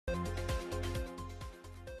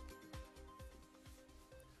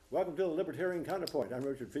Welcome to the Libertarian Counterpoint. I'm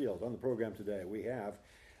Richard Field. On the program today we have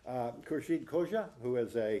Khurshid Khoja, who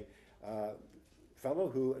is a fellow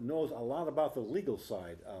who knows a lot about the legal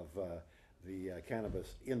side of the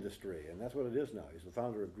cannabis industry, and that's what it is now. He's the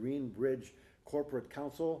founder of Green Bridge Corporate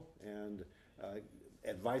Counsel, and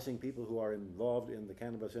advising people who are involved in the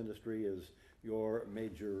cannabis industry is your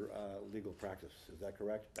major legal practice. Is that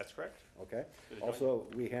correct? That's correct. Okay. Also,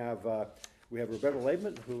 we have Roberta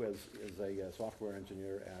Laidman, who is a software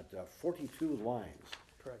engineer at 42 Lines.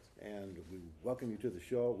 Correct. And we welcome you to the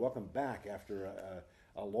show. Welcome back after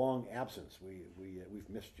a long absence. We've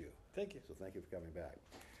missed you. Thank you. So thank you for coming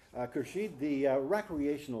back. Khurshid, the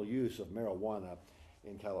recreational use of marijuana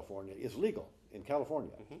in California is legal in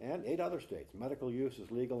California and 8 other states. Medical use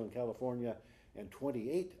is legal in California and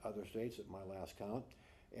 28 other states at my last count.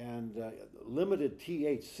 And limited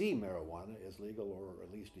THC marijuana is legal, or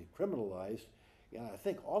at least decriminalized, in I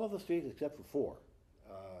think all of the states except for 4.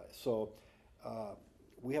 So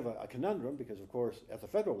we have a conundrum because, of course, at the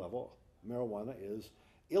federal level, marijuana is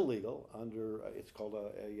illegal under, it's called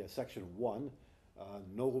a Section 1,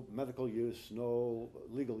 no medical use, no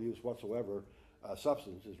legal use whatsoever.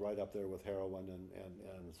 Substance is right up there with heroin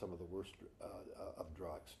and some of the worst of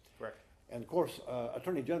drugs. Correct. And of course,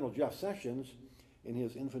 Attorney General Jeff Sessions, in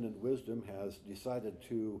his infinite wisdom, has decided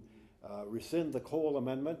to rescind the Cole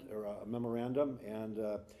Amendment, or a memorandum, and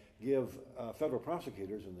give federal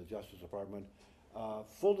prosecutors in the Justice Department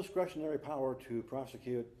full discretionary power to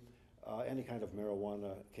prosecute any kind of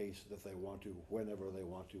marijuana case that they want to, whenever they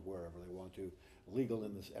want to, wherever they want to, legal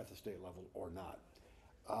at the state level or not.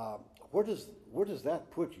 Where does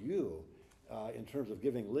that put you in terms of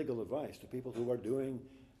giving legal advice to people who are doing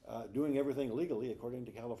everything legally according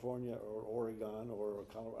to California or Oregon or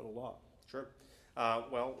Colorado law? Sure.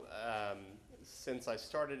 Since I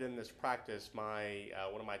started in this practice,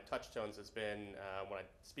 one of my touchstones has been when I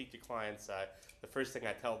speak to clients, the first thing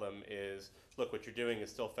I tell them is, look, what you're doing is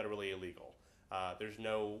still federally illegal. There's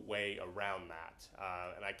no way around that,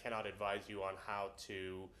 and I cannot advise you on how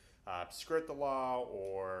to skirt the law,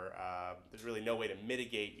 or there's really no way to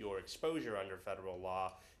mitigate your exposure under federal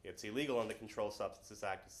law. It's illegal under the Controlled Substances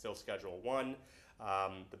Act. It's still Schedule 1.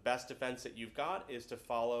 The best defense that you've got is to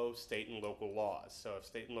follow state and local laws. So if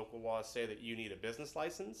state and local laws say that you need a business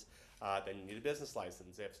license, then you need a business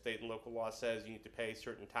license. If state and local law says you need to pay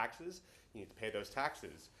certain taxes, you need to pay those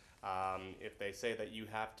taxes. If they say that you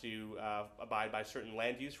have to abide by certain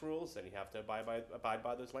land use rules, then you have to abide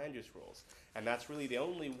by those land use rules. And that's really the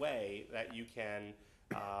only way that you can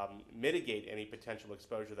mitigate any potential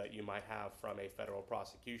exposure that you might have from a federal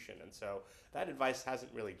prosecution. And so that advice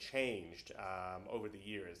hasn't really changed over the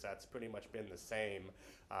years. That's pretty much been the same.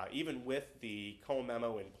 Even with the Cole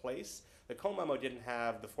memo in place, the Cole memo didn't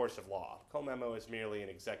have the force of law. The Cole memo is merely an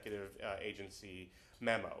executive agency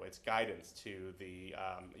memo. It's guidance to the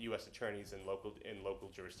U.S. attorneys in local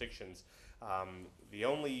jurisdictions. The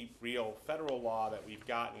only real federal law that we've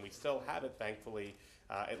got, and we still have it, thankfully,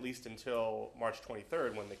 at least until March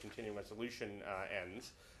 23rd, when the continuing resolution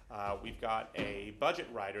ends, we've got a budget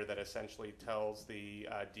rider that essentially tells the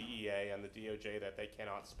DEA and the DOJ that they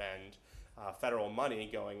cannot spend federal money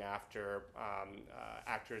going after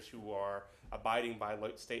actors who are abiding by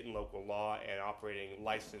state and local law and operating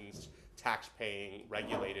licensed, tax-paying,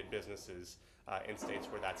 regulated businesses in states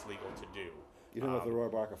where that's legal to do. You know what the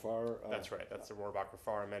Rohrabacher-Farr? That's right. That's the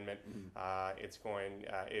Rohrabacher-Farr Amendment. It's going,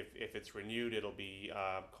 if it's renewed, it'll be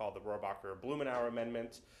called the Rohrabacher-Blumenauer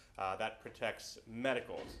Amendment. That protects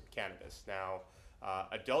medical cannabis. Now,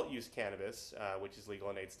 adult use cannabis, which is legal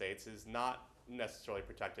in 8 states, is not necessarily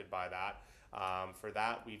protected by that. For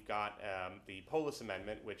that, we've got the Polis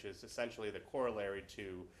Amendment, which is essentially the corollary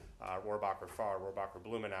to Rohrabacher-Farr,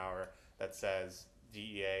 Rohrabacher-Blumenauer, that says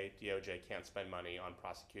DEA, DOJ can't spend money on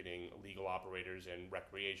prosecuting illegal operators in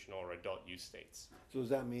recreational or adult use states. So does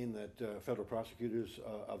that mean that federal prosecutors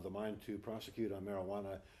of the mind to prosecute on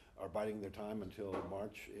marijuana are biding their time until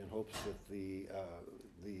March in hopes that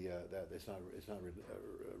that it's not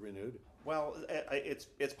renewed? Well,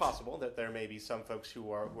 it's possible that there may be some folks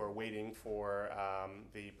who are waiting for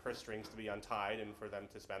the purse strings to be untied and for them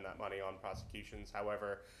to spend that money on prosecutions.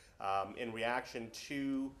 However, in reaction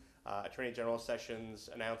to Attorney General Sessions'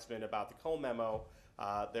 announcement about the Cole memo,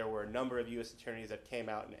 there were a number of U.S. attorneys that came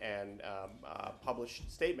out and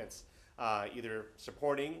published statements either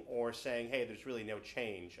supporting or saying, hey, there's really no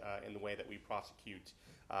change in the way that we prosecute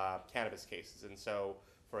cannabis cases. And so,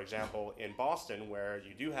 for example, in Boston, where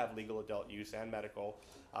you do have legal adult use and medical,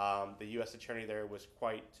 the U.S. attorney there was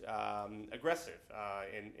quite aggressive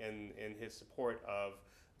in his support of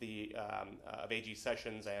of AG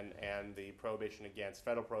Sessions and the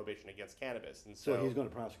federal prohibition against cannabis. And So he's going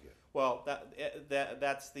to prosecute. well,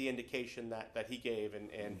 that's the indication that he gave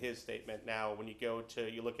in his statement. Now, when you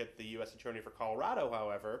look at the U.S. Attorney for Colorado,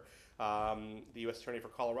 however, the U.S. Attorney for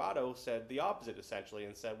Colorado said the opposite essentially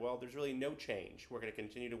and said, well, there's really no change. We're going to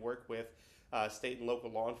continue to work with state and local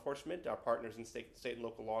law enforcement, our partners in state and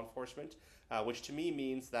local law enforcement, which to me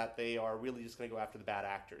means that they are really just going to go after the bad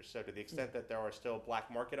actors. So to the extent that there are still black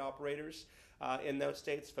market operators in those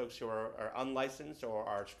states, folks who are unlicensed or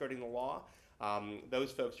are skirting the law,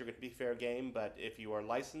 those folks are going to be fair game. But if you are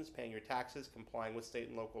licensed, paying your taxes, complying with state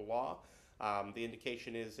and local law, the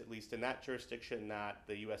indication is, at least in that jurisdiction, that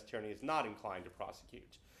the U.S. Attorney is not inclined to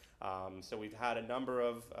prosecute. So we've had a number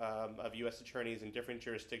of U.S. attorneys in different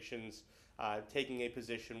jurisdictions taking a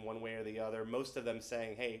position one way or the other, most of them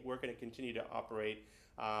saying, hey, we're going to continue to operate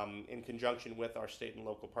in conjunction with our state and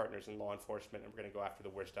local partners in law enforcement, and we're going to go after the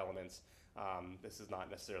worst elements. This is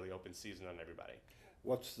not necessarily open season on everybody.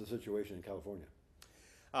 What's the situation in California?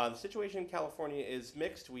 The situation in California is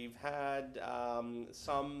mixed. We've had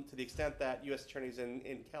some, to the extent that U.S. attorneys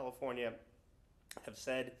in California have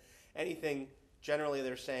said anything. Generally,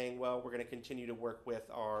 they're saying, well, we're going to continue to work with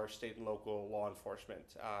our state and local law enforcement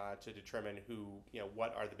to determine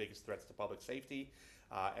what are the biggest threats to public safety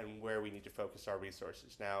and where we need to focus our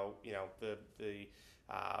resources. Now, the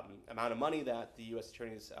amount of money that the U.S.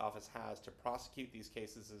 Attorney's Office has to prosecute these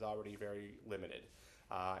cases is already very limited.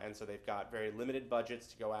 And so they've got very limited budgets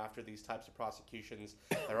to go after these types of prosecutions.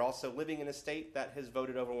 They're also living in a state that has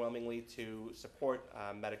voted overwhelmingly to support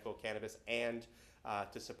medical cannabis and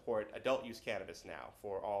to support adult use cannabis now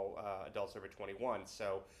for all adults over 21.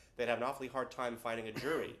 So they'd have an awfully hard time finding a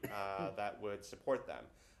jury that would support them.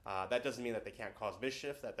 That doesn't mean that they can't cause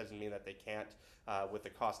mischief. That doesn't mean that they can't, with the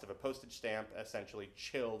cost of a postage stamp, essentially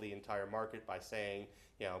chill the entire market by saying,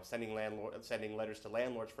 sending letters to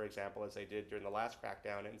landlords, for example, as they did during the last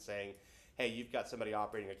crackdown, and saying, hey, you've got somebody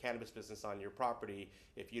operating a cannabis business on your property.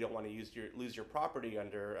 If you don't want to lose your property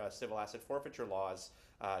under civil asset forfeiture laws,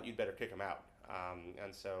 you'd better kick them out.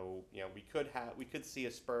 And so, we could see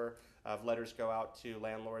a spur of letters go out to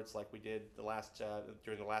landlords like we did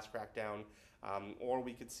during the last crackdown, or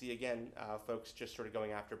we could see again folks just sort of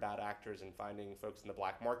going after bad actors and finding folks in the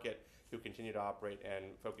black market who continue to operate and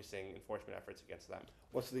focusing enforcement efforts against them.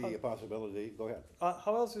 What's the possibility? Go ahead.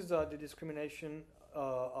 How else is the discrimination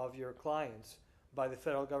of your clients by the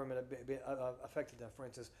federal government affected them? For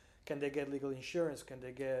instance, can they get legal insurance? Can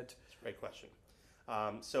they get? That's a great question.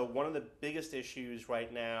 So one of the biggest issues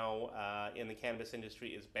right now in the cannabis industry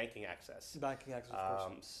is banking access. Banking access, of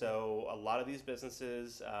course. So a lot of these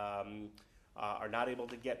businesses are not able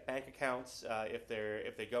to get bank accounts if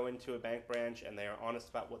they go into a bank branch and they are honest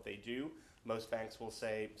about what they do. Most banks will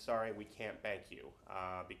say, sorry, we can't bank you,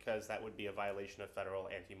 because that would be a violation of federal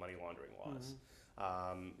anti-money laundering laws.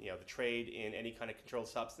 Mm-hmm. The trade in any kind of controlled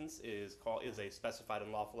substance is a specified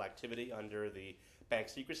unlawful activity under the Bank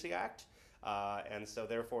Secrecy Act. And so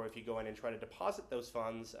therefore, if you go in and try to deposit those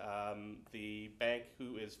funds, the bank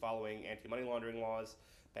who is following anti-money laundering laws,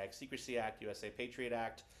 Bank Secrecy Act, USA Patriot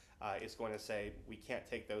Act, is going to say, we can't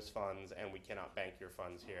take those funds and we cannot bank your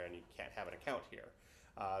funds here and you can't have an account here.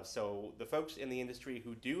 So the folks in the industry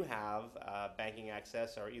who do have banking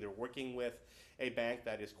access are either working with a bank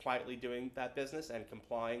that is quietly doing that business and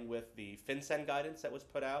complying with the FinCEN guidance that was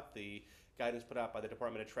put out, the guidance put out by the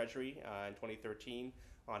Department of Treasury in 2013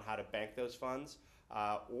 on how to bank those funds,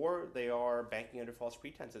 or they are banking under false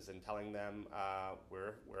pretenses and telling them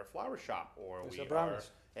we're a flower shop or we are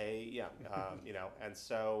and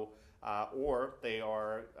so or they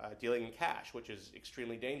are dealing in cash, which is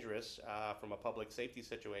extremely dangerous from a public safety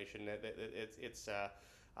situation. It's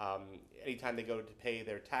anytime they go to pay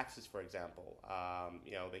their taxes, for example,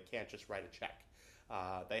 they can't just write a check.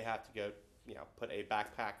 They have to go, put a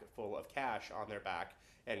backpack full of cash on their back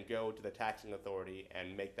and go to the taxing authority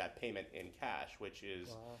and make that payment in cash, which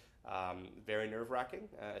is very nerve-wracking,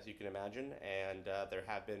 as you can imagine. And there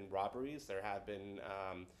have been robberies. There have been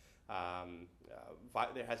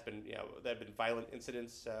there have been violent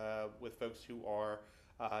incidents with folks who are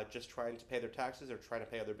just trying to pay their taxes or trying to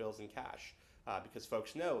pay other bills in cash because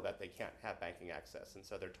folks know that they can't have banking access, and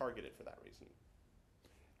so they're targeted for that reason.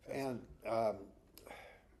 And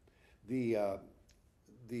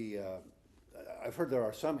I've heard there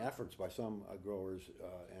are some efforts by some growers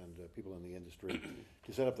and people in the industry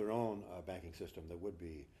to set up their own banking system that would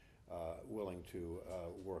be willing to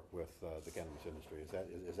work with the cannabis industry.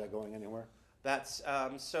 Is that going anywhere? That's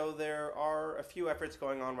so there are a few efforts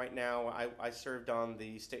going on right now. I served on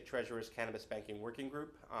the State Treasurer's Cannabis Banking Working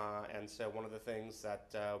Group, and so one of the things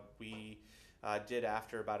that we did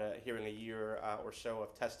after about hearing a year or so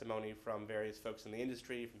of testimony from various folks in the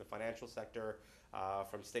industry, from the financial sector,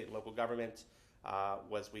 from state and local government,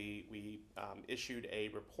 was we issued a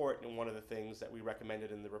report, and one of the things that we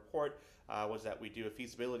recommended in the report was that we do a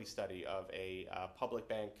feasibility study of a public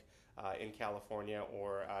bank in California,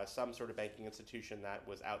 or some sort of banking institution that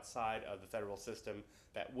was outside of the federal system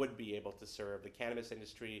that would be able to serve the cannabis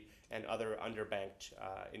industry and other underbanked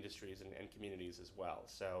industries and communities as well.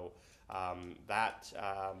 So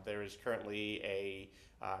there is currently a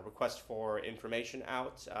request for information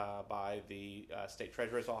out by the State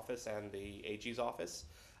Treasurer's Office and the AG's office.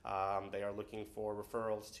 They are looking for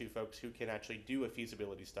referrals to folks who can actually do a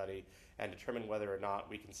feasibility study and determine whether or not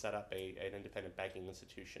we can set up an independent banking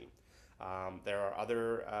institution. There are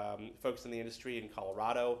other folks in the industry in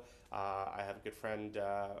Colorado. I have a good friend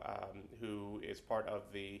who is part of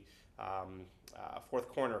the Fourth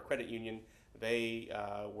Corner Credit Union. They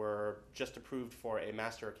were just approved for a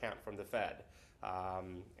master account from the Fed,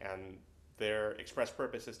 and their express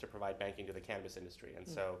purpose is to provide banking to the cannabis industry. And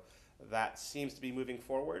so that seems to be moving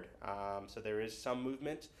forward. So there is some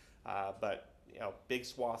movement, but big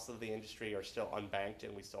swaths of the industry are still unbanked,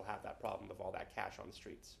 and we still have that problem of all that cash on the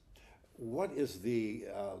streets. What is the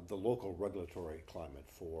local regulatory climate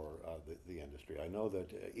for the industry? I know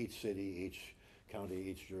that each city, each county,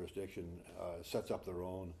 each jurisdiction sets up their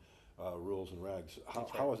own rules and regs.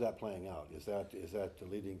 How is that playing out? Is that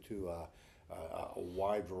leading to a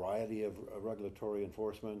wide variety of regulatory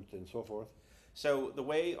enforcement and so forth? So the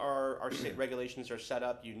way our state regulations are set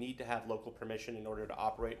up, you need to have local permission in order to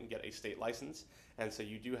operate and get a state license. And so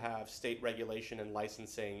you do have state regulation and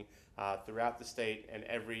licensing throughout the state, and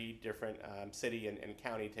every different city and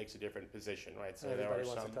county takes a different position, right? So everybody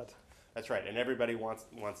wants a cut. That's right, and everybody wants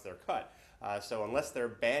their cut. So unless they're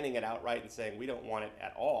banning it outright and saying we don't want it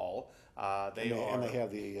at all, and they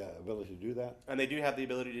have the ability to do that? And they do have the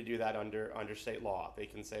ability to do that under state law. They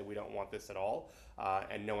can say we don't want this at all,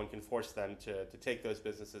 and no one can force them to take those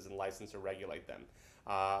businesses and license or regulate them.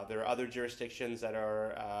 There are other jurisdictions that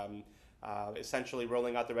are essentially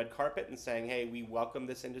rolling out the red carpet and saying, hey, we welcome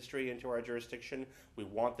this industry into our jurisdiction. We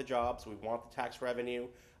want the jobs, we want the tax revenue,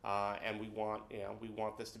 and we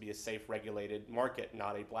want this to be a safe, regulated market,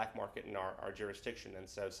 not a black market in our jurisdiction. And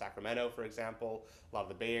so Sacramento, for example, a lot of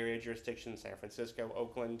the Bay Area jurisdictions, San Francisco,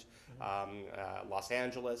 Oakland, Los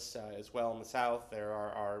Angeles as well in the South, there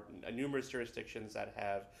are numerous jurisdictions that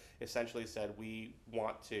have essentially said we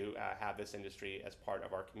want to have this industry as part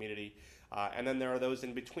of our community. And then there are those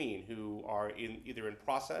in between who are either in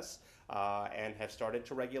process and have started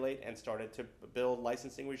to regulate and started to build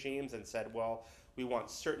licensing regimes and said, well, we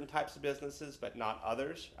want certain types of businesses, but not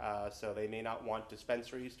others. So they may not want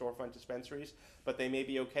dispensaries, storefront dispensaries, but they may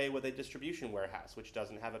be okay with a distribution warehouse, which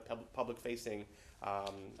doesn't have a public-facing,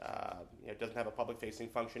 doesn't have a public-facing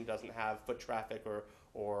function, doesn't have foot traffic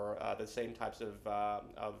or the same types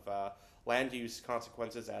of land use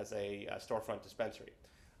consequences as a storefront dispensary.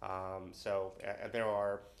 And there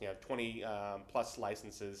are 20 plus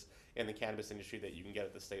licenses in the cannabis industry that you can get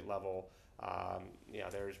at the state level.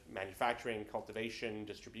 There's manufacturing, cultivation,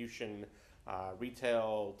 distribution,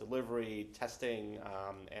 retail, delivery, testing,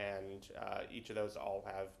 and each of those all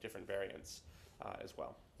have different variants as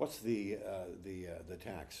well. What's the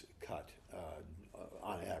tax cut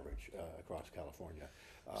on average across California?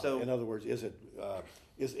 In other words,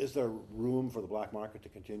 is there room for the black market to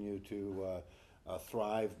continue to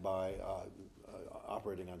thrive by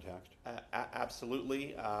operating untaxed?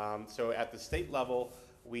 Absolutely. So at the state level,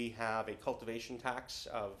 we have a cultivation tax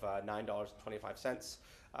of $9.25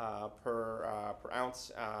 per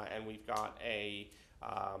ounce, and we've got an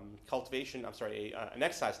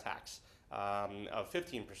excise tax of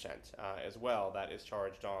 15% as well that is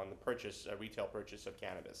charged on the retail purchase of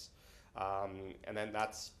cannabis. And then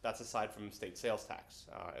that's aside from state sales tax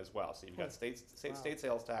as well. So you've got state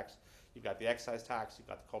sales tax, you've got the excise tax, you've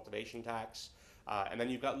got the cultivation tax, and then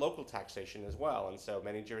you've got local taxation as well. And so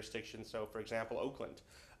many jurisdictions, so for example, Oakland,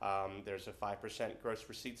 there's a 5% gross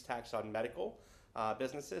receipts tax on medical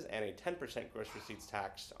businesses and a 10% gross receipts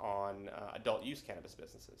tax on adult use cannabis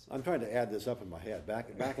businesses. I'm trying to add this up in my head. Back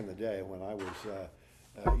in the day when I was,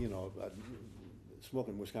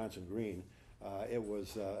 smoking Wisconsin Green, it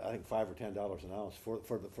was I think $5 or $10 an ounce for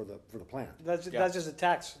the plant. That's just a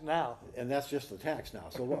tax now. And that's just the tax now.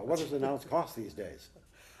 So what does an ounce cost these days?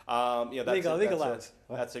 Legalize.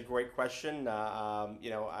 That's a great question.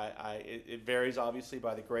 It varies obviously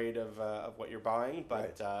by the grade of what you're buying,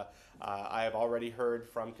 but Right. I have already heard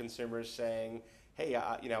from consumers saying, "Hey,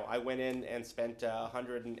 I went in and spent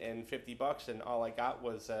 $150, and all I got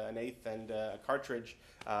was an eighth and a cartridge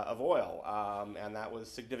of oil, and that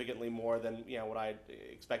was significantly more than what I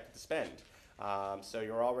expected to spend." So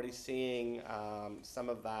you're already seeing some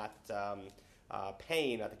of that.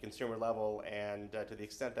 Pain at the consumer level, and to the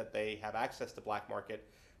extent that they have access to black market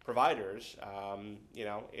providers,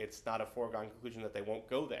 it's not a foregone conclusion that they won't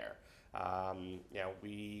go there.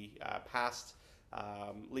 We passed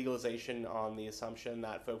legalization on the assumption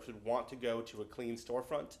that folks would want to go to a clean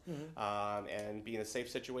storefront and be in a safe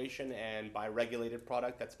situation and buy regulated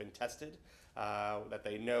product that's been tested, that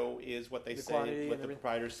they know is what they say, what the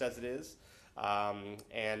proprietor says it is.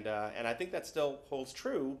 And I think that still holds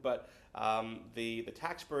true, but the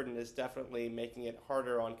tax burden is definitely making it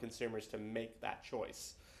harder on consumers to make that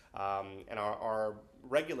choice. And our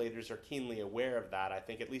regulators are keenly aware of that. I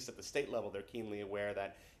think at least at the state level, they're keenly aware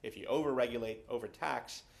that if you over-regulate,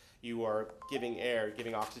 over-tax, you are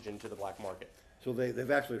giving oxygen to the black market. So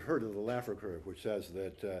they've actually heard of the Laffer curve, which says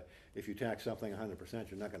that if you tax something 100%,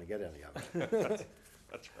 you're not going to get any of it.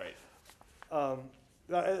 That's right. I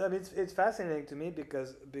mean, it's fascinating to me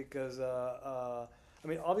because I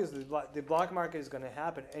mean, obviously the black market is going to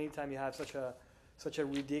happen anytime you have such a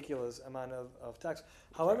ridiculous amount of tax.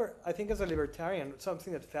 However, I think as a libertarian,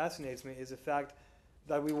 something that fascinates me is the fact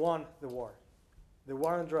that we won the war. The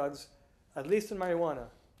war on drugs, at least in marijuana,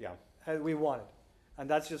 we won it. And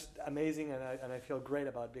that's just amazing, and I feel great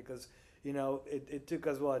about it because, it took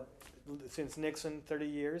us, since Nixon, 30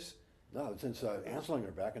 years? No, since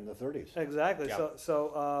Anslinger back in the 30s. Exactly. Yeah.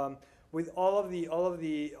 So with all of the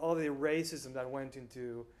racism that went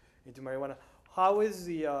into marijuana, how's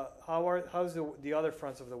the other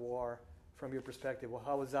fronts of the war from your perspective? Well,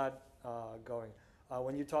 how is that going?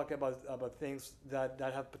 When you talk about things that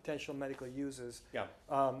have potential medical uses,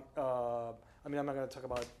 I mean, I'm not going to talk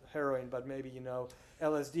about heroin, but maybe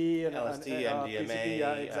LSD and MDMA, PCP,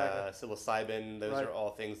 yeah, exactly. psilocybin. Those are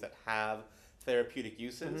all things that have therapeutic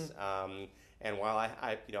uses. And while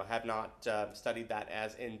I have not studied that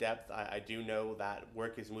as in depth, I do know that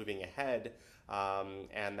work is moving ahead,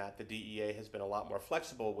 and that the DEA has been a lot more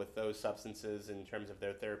flexible with those substances in terms of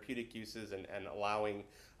their therapeutic uses and allowing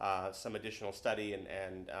some additional study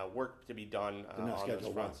and work to be done on those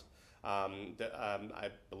fronts. I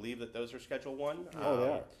believe that those are Schedule 1. Oh, they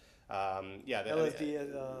are. LSD,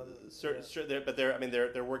 but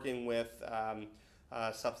they're working with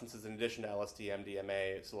substances in addition to LSD,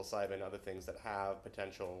 MDMA, psilocybin, other things that have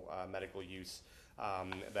potential medical use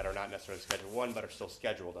that are not necessarily Schedule 1, but are still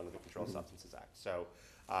scheduled under the Controlled Substances Act. So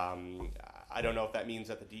I don't know if that means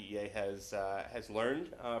that the DEA has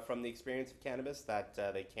learned from the experience of cannabis that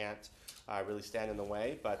they can't really stand in the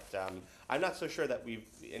way, but I'm not so sure that we've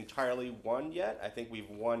entirely won yet. I think we've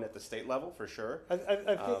won at the state level for sure.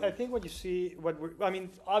 I think what you see,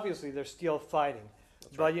 obviously they're still fighting.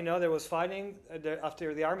 But there was fighting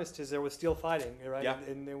after the armistice. There was still fighting, right? Yeah.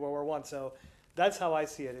 In World War I. So that's how I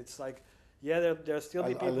see it. It's like, there still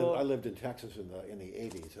be people. I lived in Texas in the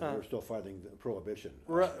 80s, and we were still fighting prohibition.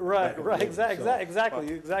 Right. Exactly.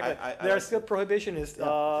 There are still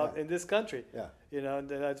prohibitionists in this country. Yeah.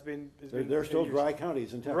 That's been. There are still dry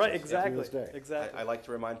counties in Texas. Right. Exactly. To this day. Exactly. I like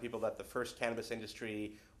to remind people that the first cannabis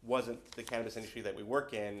industry wasn't the cannabis industry that we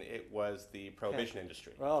work in. It was the prohibition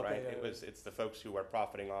industry, right? It's the folks who are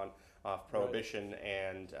profiting off prohibition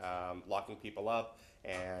and locking people up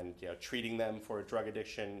and treating them for drug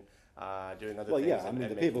addiction, doing other things. Well, yeah,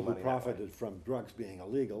 the people who profited from drugs being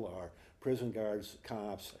illegal are prison guards,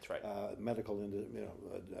 cops, that's right. medical,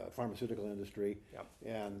 pharmaceutical industry,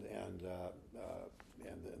 and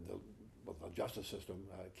the justice system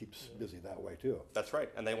keeps busy that way too. That's right,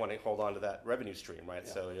 and they want to hold on to that revenue stream, right?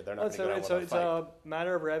 Yeah. So they're not going to go down So it's a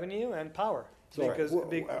matter of revenue and power. So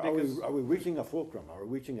are we reaching a fulcrum? Are we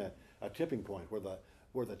reaching a tipping point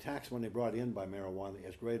where the tax money brought in by marijuana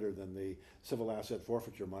is greater than the civil asset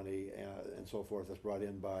forfeiture money and so forth that's brought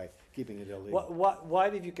in by keeping it illegal? Why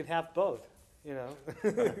if you can have both?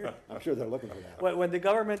 I'm sure they're looking for that. When the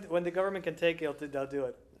government can take it, they'll do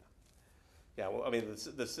it. Yeah, well, I mean,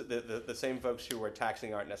 the same folks who are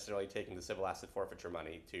taxing aren't necessarily taking the civil asset forfeiture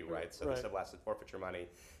money too, right? So the civil asset forfeiture money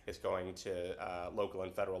is going to local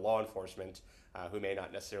and federal law enforcement who may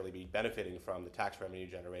not necessarily be benefiting from the tax revenue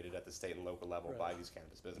generated at the state and local level by these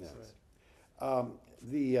cannabis businesses.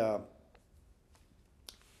 The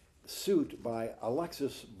suit by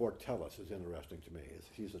Alexis Bortell is interesting to me.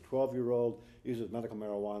 She's a 12-year-old, uses medical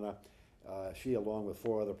marijuana, She, along with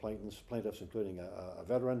 4 other plaintiffs, including a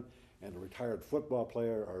veteran and a retired football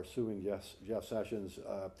player, are suing Jeff Sessions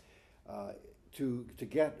to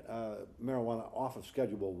get marijuana off of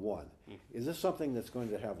Schedule 1. Is this something that's going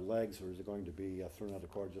to have legs, or is it going to be thrown out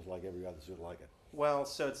of court just like every other suit like it? Well,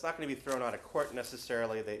 so it's not going to be thrown out of court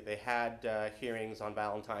necessarily. They had hearings on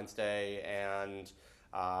Valentine's Day, and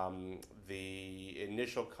the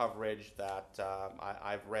initial coverage that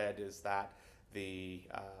I've read is that the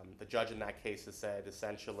judge in that case has said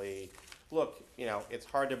essentially, look, it's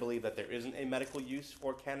hard to believe that there isn't a medical use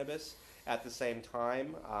for cannabis. At the same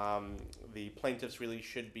time, the plaintiffs really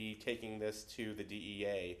should be taking this to the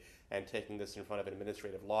DEA and taking this in front of an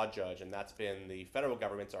administrative law judge, and that's been the federal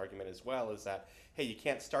government's argument as well, is that, hey, you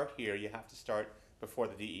can't start here, you have to start before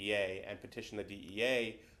the DEA and petition the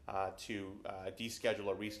DEA to deschedule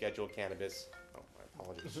or reschedule cannabis. Oh, my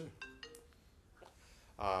apologies.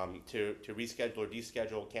 To reschedule or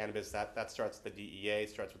deschedule cannabis, that starts at the DEA,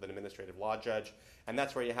 starts with an administrative law judge, and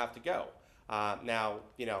that's where you have to go. Now,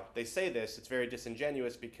 they say this, it's very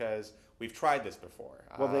disingenuous because we've tried this before.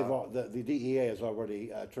 Well, the DEA has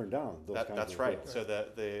already turned down those kinds of That's right. appeals. So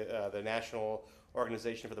the National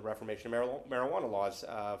Organization for the Reformation of Marijuana Laws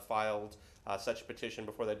filed such a petition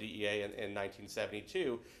before the DEA in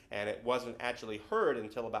 1972, and it wasn't actually heard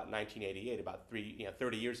until about 1988, about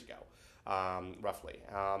 30 years ago. Roughly.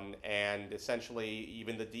 And essentially,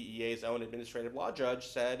 even the DEA's own administrative law judge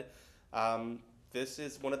said, this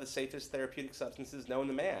is one of the safest therapeutic substances known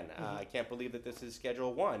to man. I can't believe that this is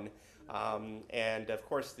Schedule 1. And of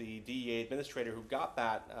course, the DEA administrator who got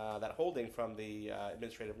that holding from the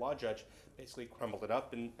administrative law judge basically crumbled it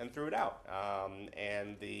up and threw it out.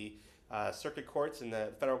 And the circuit courts and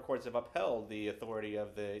the federal courts have upheld the authority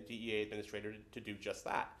of the DEA administrator to do just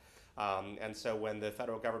that. And so when the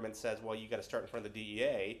federal government says, well, you got to start in front of the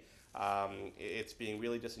DEA, it's being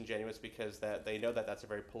really disingenuous because they know that that's a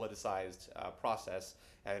very politicized process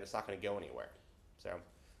and it's not going to go anywhere. So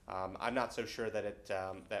I'm not so sure that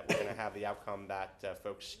that we're going to have the outcome that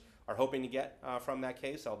folks are hoping to get from that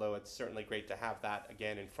case, although it's certainly great to have that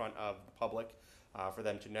again in front of the public for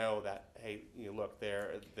them to know that, hey, look,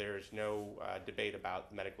 there's no debate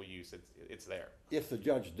about medical use. It's there. If the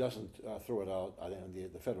judge doesn't throw it out, then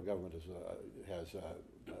the federal government has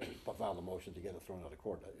filed a motion to get it thrown out of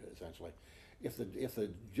court, essentially. If the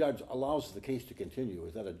judge allows the case to continue,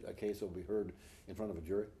 is that a case that will be heard in front of a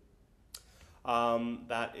jury?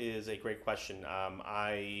 That is a great question.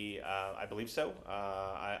 I believe so.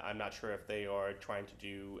 I'm not sure if they are trying to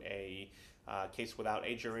do a case without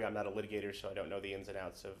a jury. I'm not a litigator, so I don't know the ins and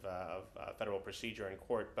outs of federal procedure in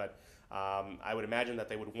court, but I would imagine that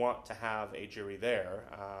they would want to have a jury there,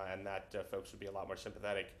 and that folks would be a lot more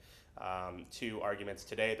sympathetic to arguments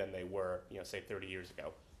today than they were, say, 30 years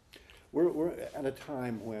ago. We're at a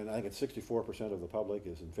time when I think it's 64% of the public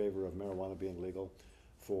is in favor of marijuana being legal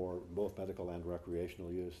for both medical and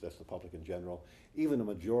recreational use. That's the public in general. Even a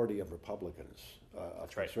majority of Republicans,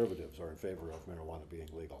 conservatives, are in favor of marijuana being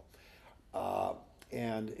legal.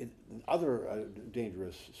 And other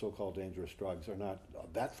dangerous, so-called dangerous drugs are not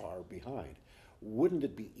that far behind. Wouldn't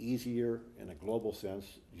it be easier in a global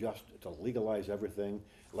sense just to legalize everything,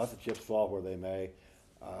 let the chips fall where they may?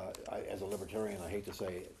 As a libertarian, I hate to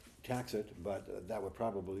say tax it, but that would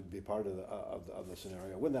probably be part of the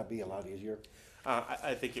scenario. Wouldn't that be a lot easier?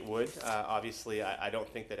 I think it would. Obviously, I don't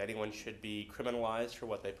think that anyone should be criminalized for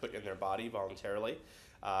what they put in their body voluntarily.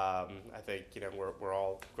 I think we're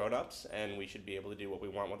all grown-ups, and we should be able to do what we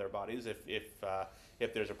want with our bodies.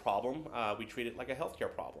 If there's a problem, we treat it like a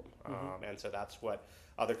healthcare problem, and so that's what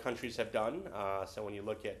other countries have done. So when you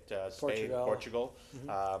look at Spain, Portugal,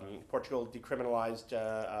 Portugal decriminalized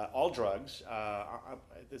all drugs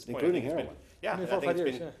at this point. Including heroin. I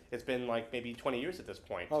think it's been like maybe 20 years at this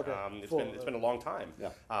point. Okay. It's been a long time.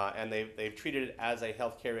 Yeah. And they've treated it as a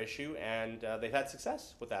healthcare issue, and they've had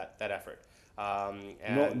success with that effort.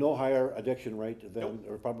 No higher addiction rate than, Nope.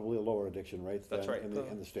 or probably a lower addiction rate than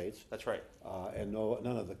in the States. That's right. And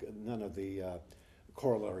none of the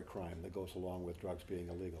corollary crime that goes along with drugs being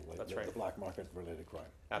illegal, like That's right. the black market related crime.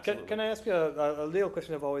 Absolutely. Can I ask you a legal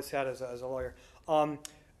question I've always had as a lawyer?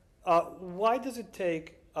 Why does it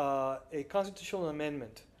take a constitutional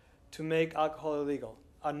amendment to make alcohol illegal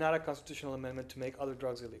and not a constitutional amendment to make other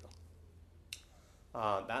drugs illegal?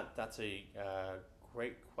 That's a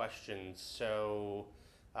great question. So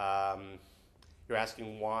you're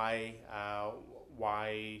asking why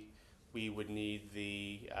we would need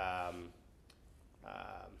the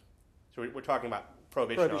so we're talking about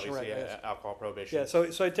prohibition obviously, right, yes. Alcohol prohibition. Yeah. So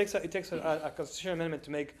it takes a constitutional amendment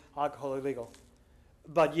to make alcohol illegal,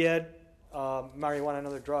 but yet marijuana and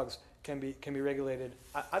other drugs can be regulated.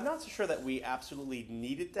 I'm not so sure that we absolutely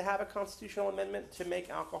needed to have a constitutional amendment to make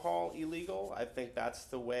alcohol illegal. I think that's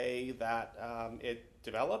the way that it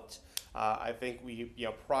developed. I think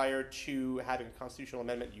prior to having a constitutional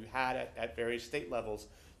amendment, you had at various state levels,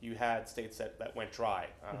 you had states that went dry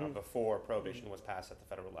before prohibition was passed at the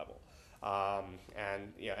federal level. And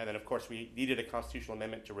then of course we needed a constitutional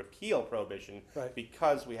amendment to repeal prohibition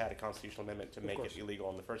because we had a constitutional amendment to make it illegal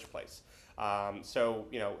in the first place.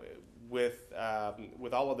 With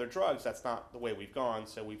all other drugs, that's not the way we've gone.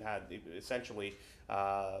 So we've had essentially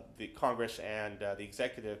the Congress and the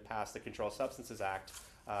executive pass the Controlled Substances Act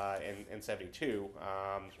in '72,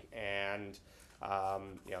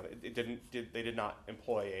 they did not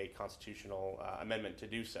employ a constitutional amendment to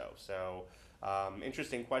do so. So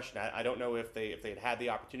interesting question. I don't know if they'd had the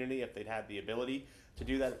opportunity, if they'd had the ability to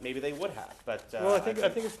do that, maybe they would have. But well, I think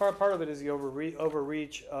it's part of it is the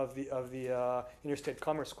overreach of the Interstate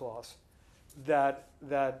Commerce Clause that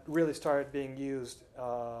really started being used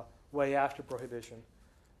way after prohibition.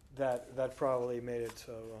 That probably made it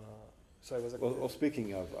so. So it was. Well,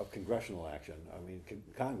 speaking of congressional action, I mean,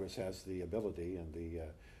 Congress has the ability and the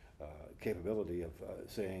capability of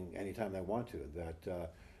saying anytime they want to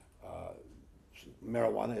that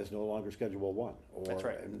marijuana is no longer Schedule 1, or That's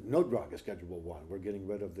right. no drug is Schedule 1. We're getting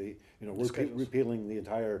rid of the, we're repealing the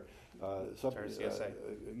entire, CSA.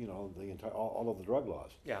 all of the drug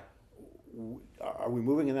laws. Yeah. Are we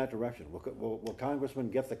moving in that direction? Will congressmen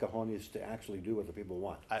get the cojones to actually do what the people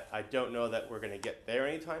want? I don't know that we're going to get there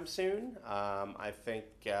anytime soon. I think,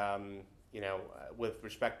 with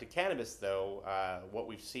respect to cannabis, though, what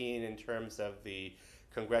we've seen in terms of the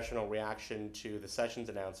congressional reaction to the Sessions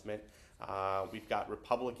announcement, we've got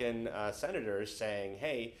Republican senators saying,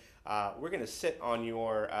 hey, we're going to sit on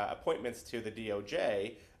your appointments to the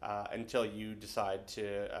DOJ until you decide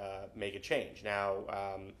to make a change.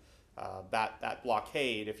 Now, that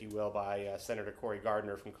blockade, if you will, by Senator Cory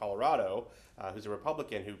Gardner from Colorado, who's a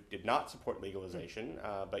Republican who did not support legalization,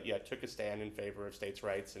 but yet took a stand in favor of states'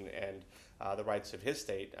 rights and the rights of his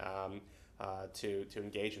state to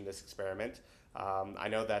engage in this experiment. I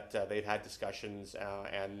know that they've had discussions,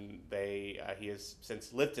 and he has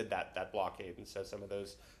since lifted that blockade, and so some of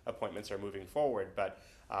those appointments are moving forward. But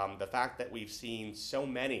the fact that we've seen so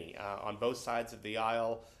many on both sides of the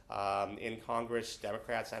aisle in Congress,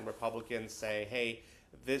 Democrats and Republicans, say, hey,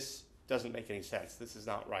 this doesn't make any sense, this is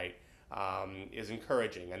not right, is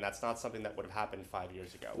encouraging, and that's not something that would have happened 5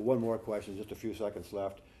 years ago. One more question, just a few seconds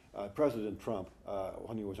left. President Trump,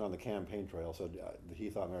 when he was on the campaign trail, said that he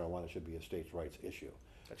thought marijuana should be a states' rights issue.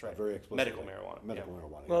 That's right. Very explicitly. Medical marijuana. Medical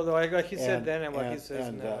marijuana. Well, though, like he said then and what he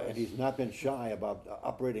says now. And he's not been shy about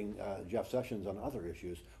upbraiding Jeff Sessions on other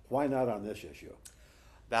issues. Why not on this issue?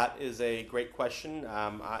 That is a great question.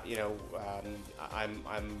 I'm on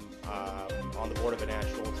the board of a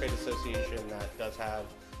national trade association that does have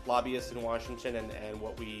lobbyists in Washington, and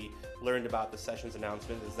what we learned about the Sessions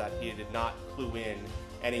announcement is that he did not clue in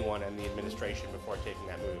anyone in the administration before taking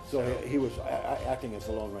that move. So he was acting as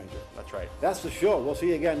the Lone Ranger. That's right. That's the show. We'll see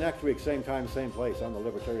you again next week, same time, same place on the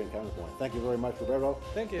Libertarian Counterpoint. Thank you very much, Roberto.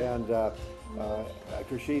 Thank you. And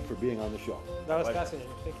Khurshid for being on the show. That was fascinating.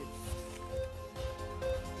 Thank you.